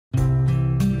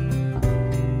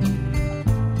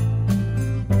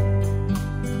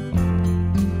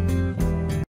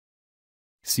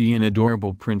See an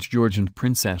adorable Prince George and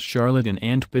Princess Charlotte and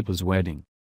Aunt Pippa's wedding.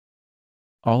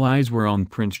 All eyes were on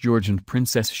Prince George and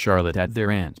Princess Charlotte at their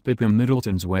Aunt Pippa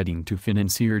Middleton's wedding to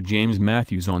financier James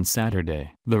Matthews on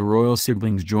Saturday. The royal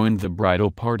siblings joined the bridal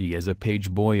party as a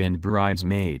page boy and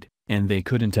bridesmaid, and they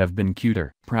couldn't have been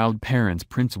cuter. Proud parents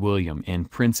Prince William and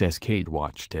Princess Kate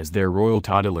watched as their royal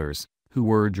toddlers, who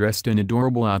were dressed in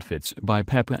adorable outfits by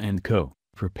Peppa & Co.,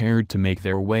 prepared to make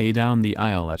their way down the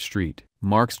aisle at St.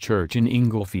 Mark's Church in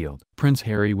Inglefield. Prince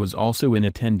Harry was also in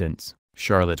attendance.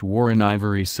 Charlotte wore an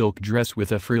ivory silk dress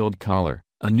with a frilled collar,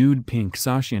 a nude pink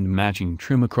sash and matching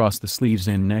trim across the sleeves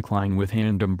and neckline with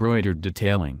hand-embroidered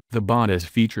detailing. The bodice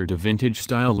featured a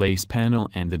vintage-style lace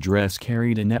panel and the dress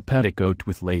carried a net petticoat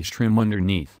with lace trim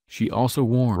underneath. She also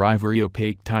wore ivory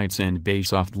opaque tights and beige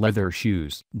soft leather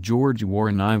shoes. George wore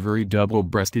an ivory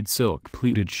double-breasted silk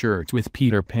pleated shirt with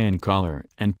Peter Pan collar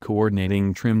and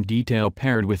coordinating trim detail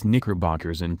paired with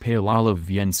knickerbockers in pale olive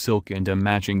Vienne silk and a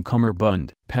matching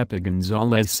cummerbund. Peppa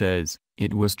Gonzalez says,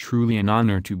 "It was truly an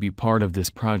honor to be part of this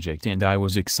project and I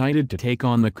was excited to take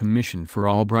on the commission for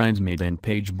all bridesmaid and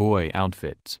page boy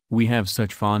outfits. We have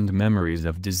such fond memories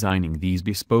of designing these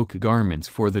bespoke garments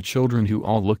for the children who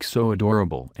all look so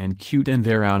adorable and cute in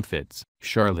their outfits."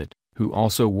 Charlotte, who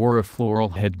also wore a floral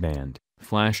headband,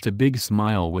 flashed a big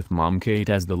smile with Mom Kate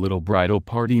as the little bridal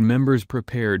party members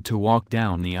prepared to walk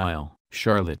down the aisle.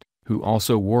 Charlotte, who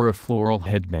also wore a floral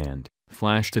headband,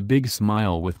 flashed a big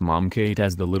smile with Mom Kate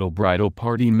as the little bridal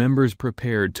party members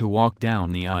prepared to walk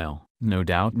down the aisle. No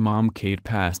doubt Mom Kate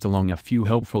passed along a few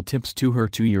helpful tips to her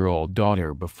 2-year-old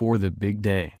daughter before the big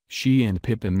day. She and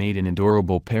Pippa made an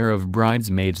adorable pair of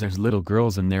bridesmaids as little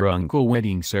girls in their uncle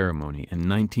wedding ceremony in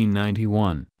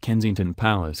 1991. Kensington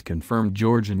Palace confirmed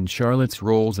George and Charlotte's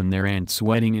roles in their aunt's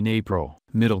wedding in April.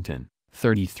 Middleton,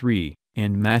 33,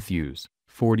 and Matthews,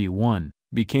 41.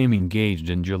 Became engaged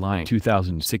in July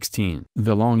 2016.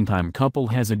 The longtime couple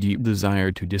has a deep desire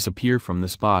to disappear from the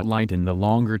spotlight in the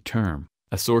longer term,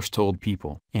 a source told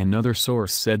People. Another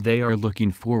source said they are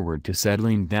looking forward to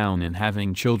settling down and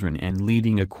having children and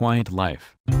leading a quiet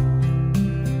life.